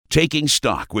Taking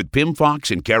Stock with Pimm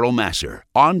Fox and Carol Massar.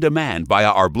 On demand via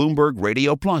our Bloomberg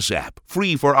Radio Plus app.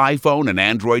 Free for iPhone and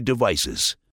Android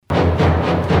devices. Better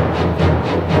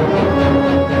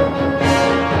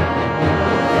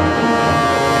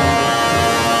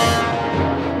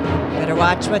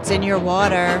watch what's in your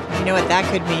water. You know what that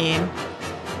could mean.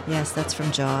 Yes, that's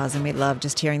from Jaws, and we love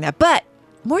just hearing that. But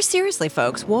more seriously,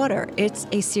 folks, water, it's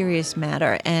a serious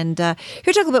matter. And here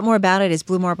to talk a bit more about it is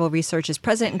Blue Marble Research's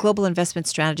president and global investment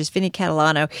strategist, Vinny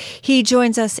Catalano. He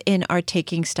joins us in our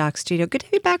Taking Stock studio. Good to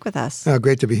be back with us.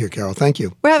 Great to be here, Carol. Thank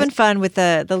you. We're having fun with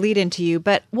the lead into you,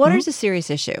 but water is a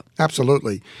serious issue.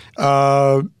 Absolutely.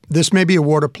 This may be a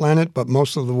water planet, but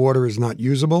most of the water is not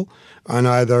usable on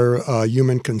either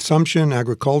human consumption,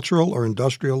 agricultural, or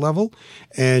industrial level.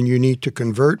 And you need to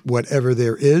convert whatever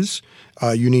there is.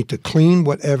 You need to clean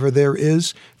whatever there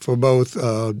is for both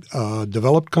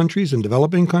developed countries and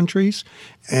developing countries.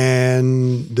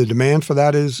 And the demand for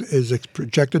that is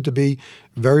projected to be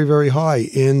very, very high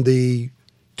in the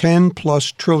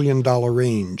 $10+ trillion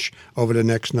range over the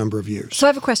next number of years. So I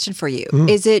have a question for you.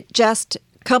 Is it just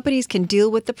companies can deal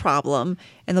with the problem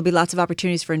and there'll be lots of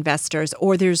opportunities for investors,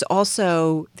 or there's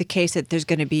also the case that there's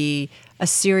going to be a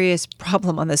serious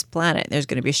problem on this planet and there's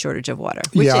going to be a shortage of water?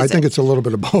 I think it's a little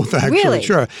bit of both, actually. Really?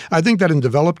 Sure. I think that in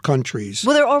developed countries...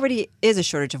 Well, there already is a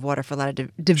shortage of water for a lot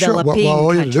of developing countries.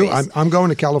 All you countries. do, I'm going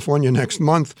to California next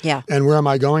month. Yeah. And where am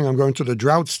I going? I'm going to the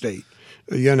drought state.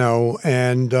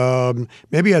 And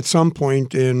maybe at some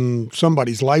point in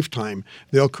somebody's lifetime,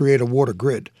 they'll create a water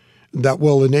grid that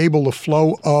will enable the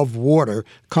flow of water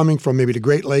coming from maybe the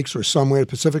Great Lakes or somewhere, the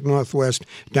Pacific Northwest,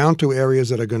 down to areas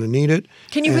that are going to need it.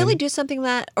 Can you really do something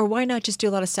that, or why not just do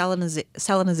a lot of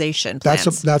salinization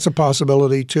plants? That's a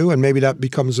possibility too, and maybe that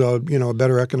becomes a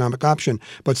better economic option.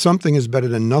 But something is better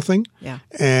than nothing,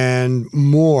 and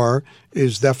more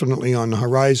is definitely on the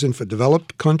horizon for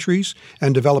developed countries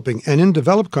and developing. And in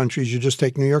developed countries, you just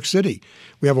take New York City.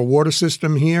 We have a water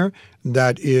system here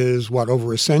that is,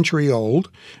 over a century old,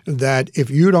 that if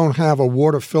you don't have a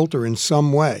water filter in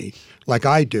some way, like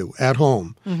I do at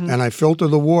home, and I filter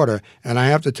the water, and I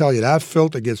have to tell you, that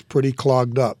filter gets pretty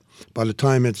clogged up by the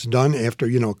time it's done after,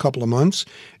 a couple of months.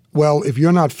 Well, if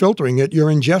you're not filtering it, you're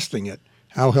ingesting it.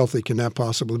 How healthy can that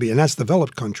possibly be? And that's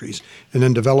developed countries. And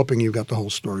then developing, you've got the whole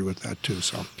story with that too.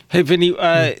 So, hey, Vinny,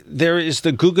 there is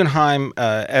the Guggenheim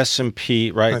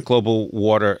S&P, right? Global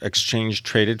Water Exchange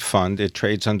Traded Fund. It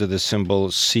trades under the symbol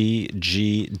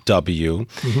CGW.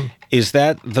 Is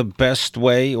that the best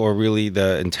way, or really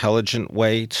the intelligent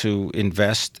way, to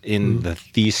invest in the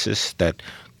thesis that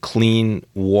clean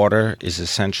water is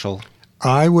essential?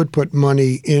 I would put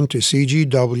money into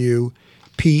CGW,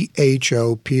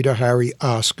 PHO, Peter, Harry,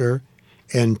 Oscar,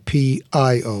 and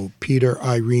PIO, Peter,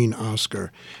 Irene,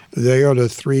 Oscar. They are the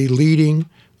three leading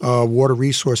water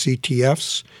resource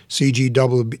ETFs,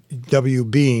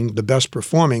 CGW being the best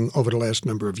performing over the last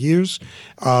number of years.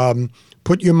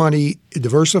 Put your money,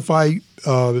 diversify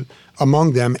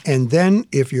among them, and then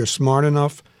if you're smart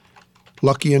enough,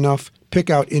 lucky enough, pick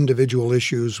out individual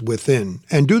issues within.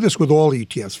 And do this with all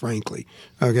ETFs, frankly.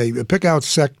 Okay, pick out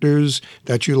sectors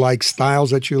that you like,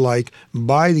 styles that you like,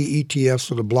 buy the ETFs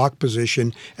for the block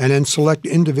position, and then select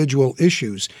individual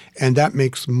issues. And that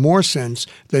makes more sense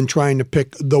than trying to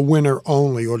pick the winner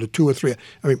only or the two or three.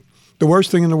 I mean, the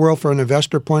worst thing in the world for an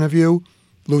investor point of view,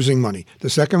 losing money. The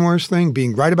second worst thing,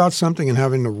 being right about something and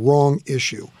having the wrong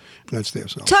issue. That's there.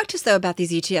 So. Talk to us, though, about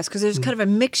these ETFs, because there's kind of a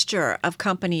mixture of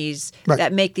companies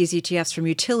that make these ETFs, from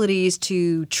utilities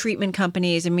to treatment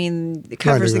companies. I mean, it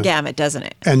covers the gamut, doesn't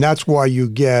it? And that's why you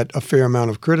get a fair amount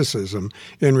of criticism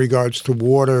in regards to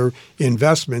water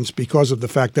investments, because of the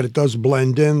fact that it does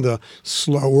blend in the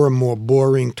slower, more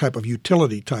boring type of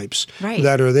utility types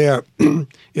that are there.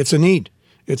 It's a need.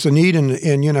 It's a need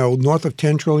in north of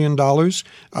 $10 trillion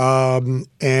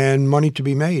and money to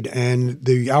be made. And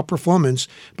the outperformance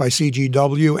by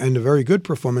CGW and the very good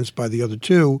performance by the other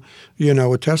two,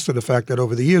 attest to the fact that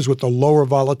over the years, with the lower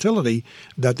volatility,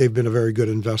 that they've been a very good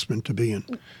investment to be in.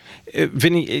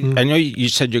 Vinny, I know you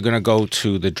said you're going to go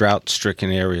to the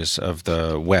drought-stricken areas of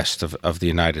the west of the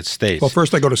United States. Well,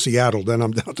 first I go to Seattle, then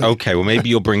I'm down to... Okay, well, maybe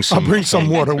you'll bring some... I'll bring some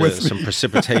water with me. Some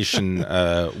precipitation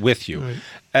with you. Right.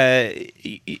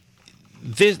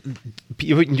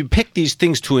 You pick these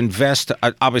things to invest,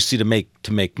 obviously to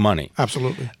make money.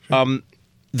 Absolutely.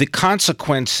 The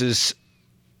consequences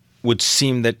would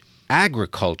seem that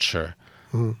agriculture,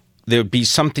 there would be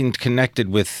something connected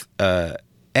with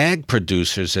ag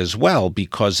producers as well,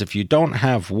 because if you don't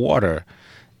have water,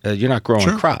 you're not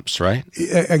growing crops, right?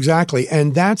 Exactly.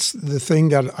 And that's the thing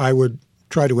that I would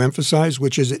try to emphasize,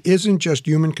 which is it isn't just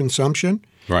human consumption.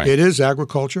 Right. It is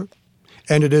agriculture.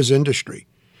 and it is industry.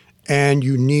 And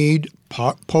you need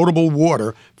potable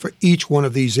water for each one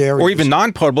of these areas. Or even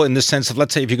non-potable in the sense of,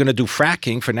 let's say, if you're going to do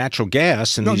fracking for natural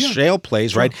gas in these shale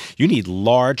plays, right, you need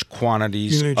large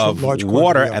quantities of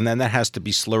water, and then that has to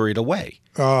be slurried away.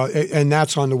 And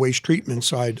that's on the waste treatment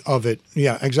side of it.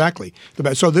 Yeah, exactly.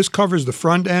 So this covers the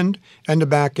front end and the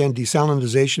back end.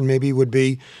 Desalinization maybe would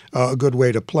be a good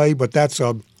way to play, but that's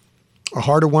a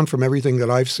harder one from everything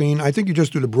that I've seen. I think you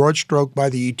just do the broad stroke by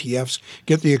the ETFs,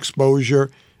 get the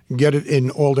exposure, get it in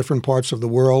all different parts of the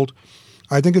world.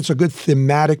 I think it's a good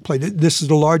thematic play. This is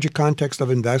the larger context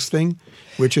of investing,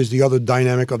 which is the other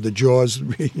dynamic of the Jaws.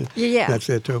 Yeah. That's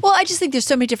it, too. Well, I just think there's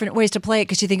so many different ways to play it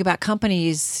because you think about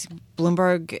companies,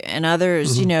 Bloomberg and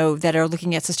others, that are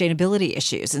looking at sustainability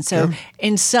issues. And so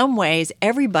in some ways,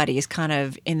 everybody is kind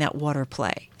of in that water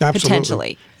play,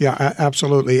 potentially. Yeah,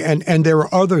 absolutely. And there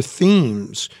are other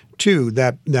themes too,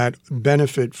 that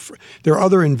benefit. There are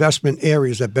other investment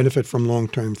areas that benefit from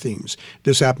long-term themes.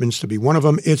 This happens to be one of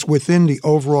them. It's within the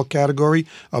overall category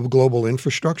of global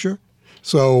infrastructure.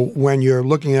 So when you're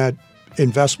looking at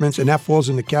investments, and that falls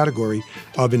in the category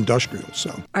of industrial. So,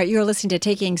 all right, you're listening to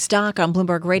Taking Stock on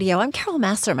Bloomberg Radio. I'm Carol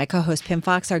Massar, my co-host Pimm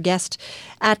Fox, our guest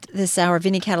at this hour,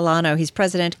 Vinny Catalano. He's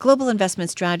president, global investment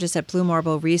strategist at Blue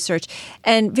Marble Research.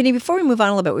 And Vinny, before we move on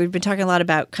a little bit, we've been talking a lot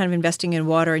about kind of investing in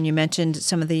water, and you mentioned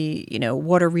some of the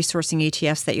water resourcing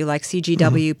ETFs that you like,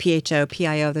 CGW, PHO,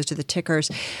 PIO. Those are the tickers.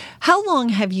 How long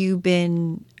have you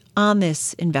been on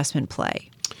this investment play?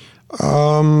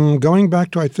 Going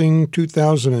back to, I think,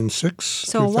 2006,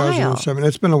 so 2007.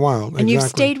 It's been a while. And you've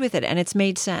stayed with it, and it's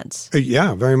made sense.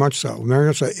 Yeah, very much so. Very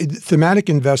much so. Thematic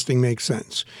investing makes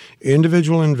sense.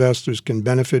 Individual investors can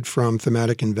benefit from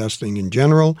thematic investing in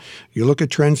general. You look at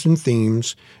trends and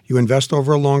themes. You invest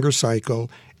over a longer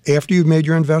cycle. After you've made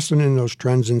your investment in those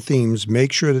trends and themes,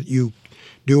 make sure that you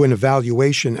do an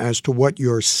evaluation as to what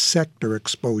your sector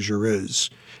exposure is.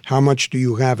 How much do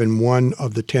you have in one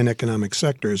of the 10 economic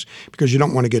sectors? Because you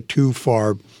don't want to get too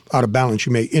far out of balance.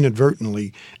 You may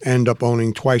inadvertently end up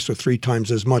owning twice or three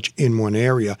times as much in one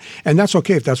area. And that's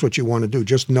okay if that's what you want to do.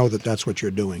 Just know that that's what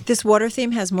you're doing. This water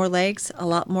theme has more legs, a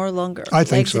lot more longer. I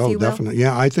think so, definitely.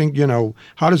 Yeah, I think,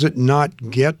 how does it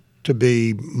not get to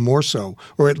be more so,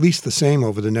 or at least the same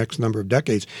over the next number of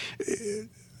decades?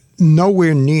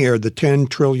 Nowhere near the $10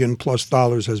 trillion plus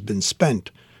has been spent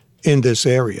in this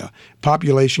area.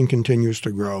 Population continues to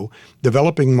grow.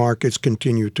 Developing markets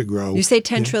continue to grow. You say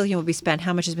 $10 trillion will be spent.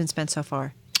 How much has been spent so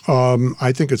far?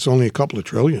 I think it's only a couple of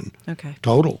trillion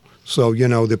total. So,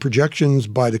 the projections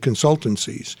by the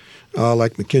consultancies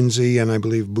like McKinsey and I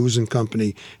believe Booz &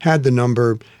 Company had the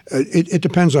number. It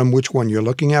depends on which one you're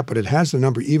looking at, but it has the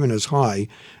number even as high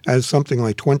as something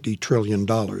like $20 trillion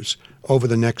over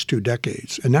the next 2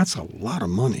 decades. And that's a lot of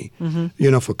money,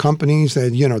 for companies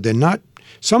that, they're not.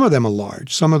 Some of them are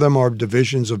large. Some of them are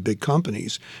divisions of big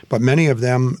companies, but many of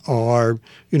them are,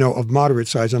 of moderate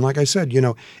size. And like I said,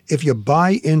 if you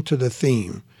buy into the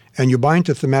theme and you buy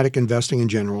into thematic investing in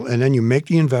general, and then you make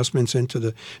the investments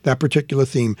into that particular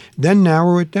theme, then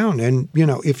narrow it down. And,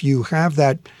 if you have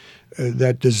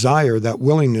that desire, that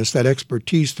willingness, that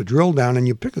expertise to drill down, and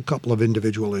you pick a couple of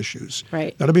individual issues.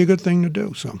 Right. That'll be a good thing to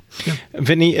do. So, yeah.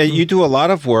 Vinny, you do a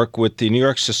lot of work with the New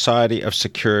York Society of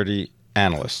Security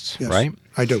Analysts, yes, right?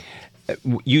 I do.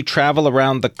 You travel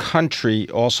around the country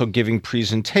also giving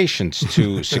presentations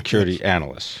to security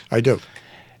analysts. I do.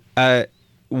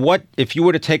 What if you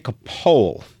were to take a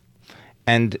poll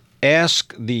and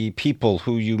ask the people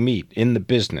who you meet in the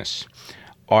business,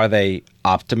 are they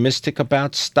optimistic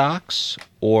about stocks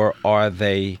or are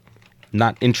they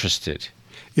not interested?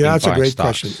 Yeah, that's a great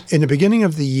stocks? question. In the beginning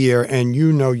of the year, and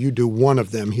you do one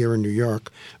of them here in New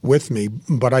York with me,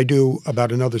 but I do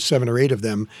about another 7 or 8 of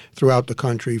them throughout the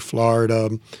country, Florida,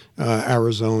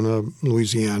 Arizona,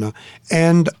 Louisiana.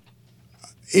 And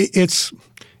it's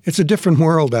a different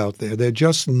world out there. They're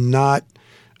just not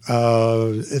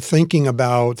thinking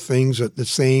about things at the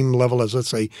same level as, let's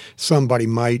say, somebody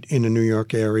might in the New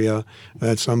York area,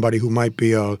 somebody who might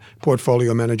be a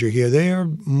portfolio manager here. They are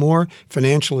more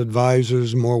financial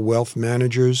advisors, more wealth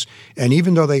managers. And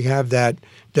even though they have that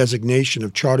designation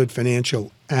of chartered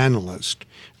financial analyst,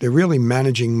 they're really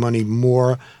managing money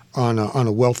more on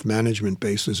a wealth management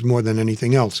basis more than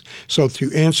anything else. So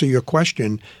to answer your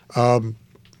question,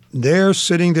 they're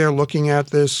sitting there looking at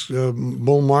this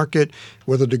bull market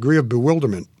with a degree of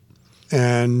bewilderment.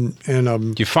 And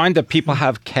do you find that people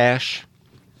have cash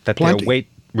that plenty. They wait?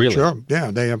 Really? Sure.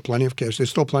 Yeah, they have plenty of cash. There's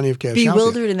still plenty of cash.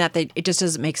 Bewildered in that it just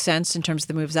doesn't make sense in terms of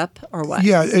the moves up, or what?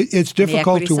 Yeah, it's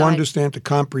difficult to side? understand, to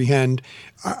comprehend.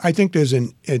 I think there's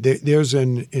an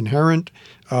inherent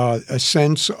a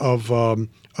sense of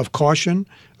caution,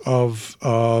 of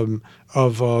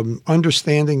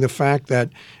understanding the fact that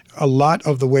a lot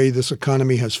of the way this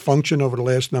economy has functioned over the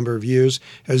last number of years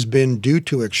has been due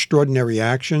to extraordinary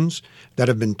actions that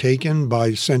have been taken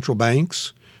by central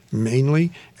banks,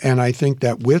 mainly. And I think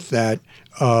that with that,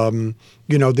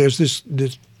 there's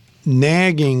this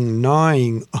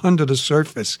gnawing under the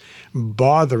surface,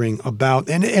 bothering about,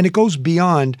 and it goes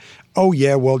beyond,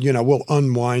 we'll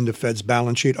unwind the Fed's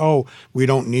balance sheet. Oh, we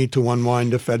don't need to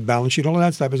unwind the Fed balance sheet. All of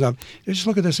that type of stuff. They just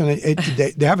look at this and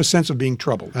they have a sense of being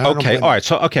troubled. Okay, all right.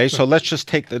 So let's just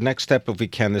take the next step if we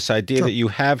can. This idea that you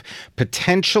have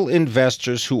potential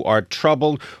investors who are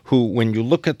troubled, who, when you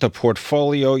look at the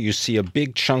portfolio, you see a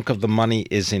big chunk of the money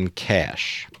is in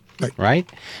cash, right?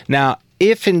 Now,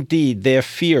 if indeed their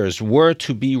fears were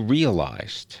to be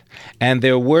realized and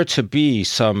there were to be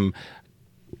some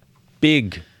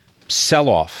big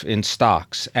sell-off in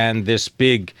stocks and this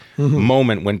big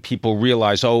moment when people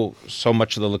realize, so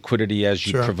much of the liquidity as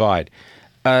you provide,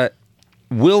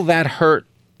 will that hurt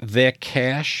their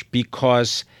cash?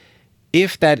 Because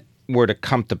if that were to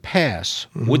come to pass,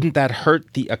 wouldn't that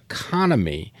hurt the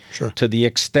economy to the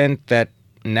extent that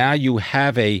now you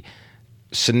have a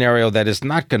scenario that is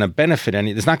not going to benefit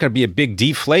any? There's not going to be a big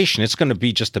deflation. It's going to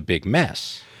be just a big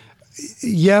mess.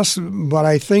 Yes, but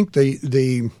I think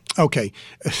okay,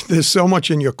 there's so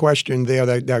much in your question there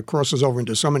that crosses over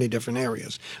into so many different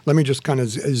areas. Let me just kind of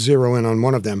zero in on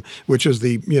one of them, which is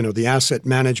the asset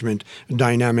management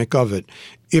dynamic of it.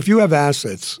 If you have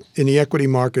assets in the equity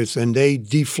markets and they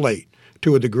deflate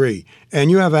to a degree,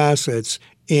 and you have assets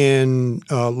in,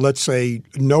 let's say,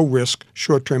 no-risk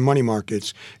short-term money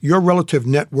markets, your relative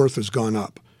net worth has gone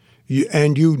up. You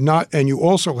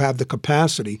also have the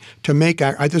capacity to make.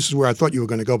 This is where I thought you were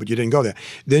going to go, but you didn't go there.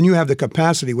 Then you have the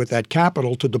capacity with that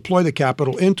capital to deploy the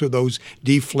capital into those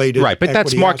deflated. Right, but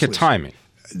that's market assets. timing.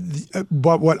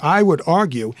 But what I would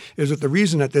argue is that the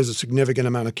reason that there's a significant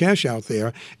amount of cash out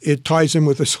there, it ties in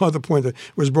with this other point that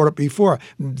was brought up before.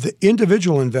 The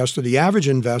individual investor, the average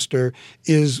investor,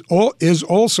 is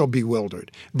also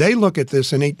bewildered. They look at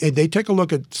this and they take a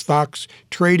look at stocks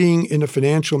trading in the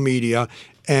financial media.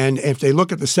 And if they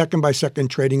look at the second-by-second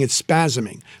trading, it's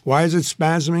spasming. Why is it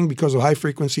spasming? Because of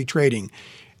high-frequency trading.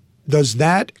 Does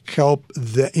that help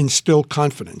instill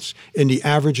confidence in the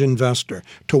average investor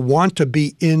to want to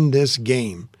be in this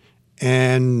game?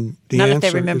 And the not answer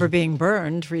if they remember being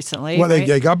burned recently. Well, right?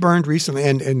 they got burned recently,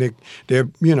 and they're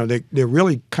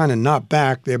really kind of not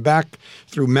back. They're back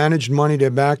through managed money. They're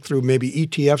back through maybe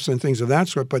ETFs and things of that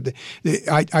sort. But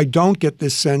I don't get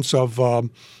this sense of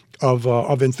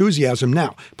enthusiasm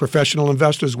now. Professional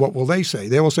investors, what will they say?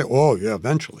 They will say, "Oh, yeah,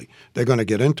 eventually they're going to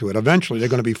get into it. Eventually they're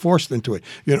going to be forced into it."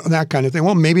 That kind of thing.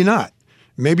 Well, maybe not.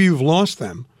 Maybe you've lost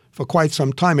them for quite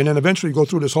some time, and then eventually you go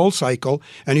through this whole cycle,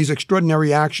 and these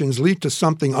extraordinary actions lead to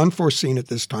something unforeseen at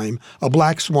this time. A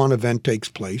black swan event takes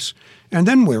place, and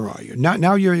then where are you?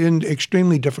 Now you're in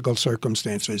extremely difficult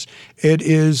circumstances. It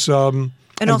is.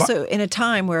 And also in a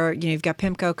time where you've got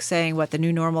PIMCO saying the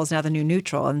new normal is now the new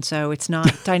neutral, and so it's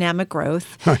not dynamic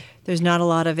growth. There's not a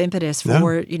lot of impetus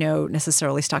for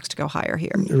necessarily stocks to go higher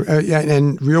here.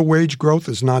 And real wage growth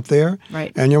is not there.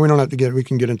 Right. And we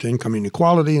can get into income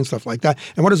inequality and stuff like that.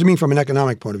 And what does it mean from an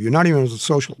economic point of view? Not even as a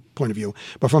social point of view,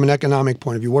 but from an economic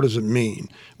point of view, what does it mean?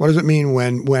 What does it mean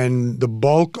when the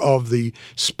bulk of the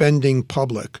spending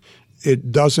public,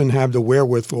 it doesn't have the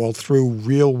wherewithal through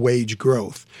real wage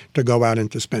growth to go out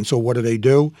and to spend. So what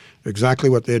do? Exactly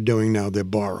what they're doing now. They're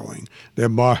borrowing.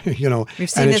 We've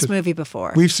seen this movie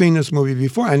before. We've seen this movie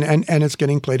before, and it's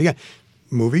getting played again.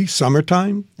 Movie,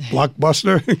 summertime,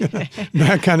 blockbuster,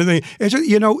 that kind of thing. It's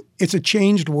it's a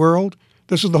changed world.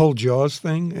 This is the whole Jaws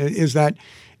thing, is that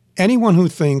anyone who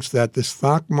thinks that the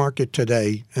stock market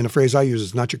today, and the phrase I use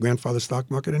is not your grandfather's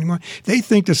stock market anymore, they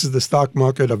think this is the stock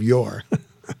market of yore.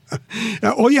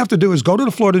 Now, all you have to do is go to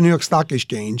the Florida New York Stock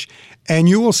Exchange, and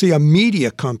you will see a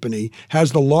media company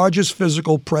has the largest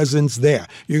physical presence there.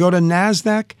 You go to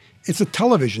NASDAQ, it's a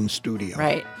television studio.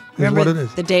 Right. Remember what it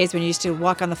is. The days when you used to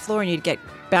walk on the floor and you'd get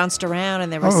bounced around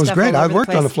and there was stuff. It was great. I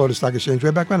worked on the Florida Stock Exchange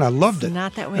way back when. I loved it.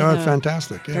 Not that way. It was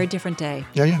fantastic. Yeah. Very different day.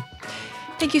 Yeah.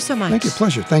 Thank you so much. Thank you.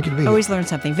 Pleasure. Thank you to be here. Always learn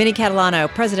something. Vinny Catalano,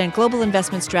 President, Global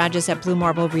Investment Strategist at Blue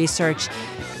Marble Research.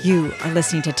 You are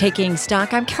listening to Taking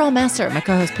Stock. I'm Carol Massar, my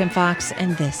co-host Pim Fox,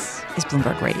 and this is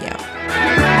Bloomberg Radio.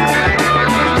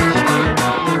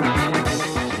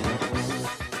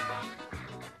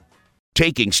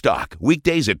 Taking Stock,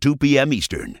 weekdays at 2 p.m.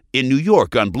 Eastern. In New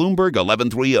York on Bloomberg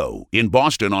 1130. In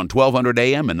Boston on 1200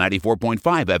 AM and 94.5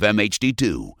 FM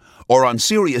HD2. Or on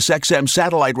Sirius XM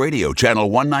Satellite Radio Channel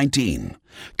 119.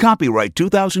 Copyright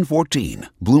 2014,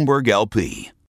 Bloomberg LP.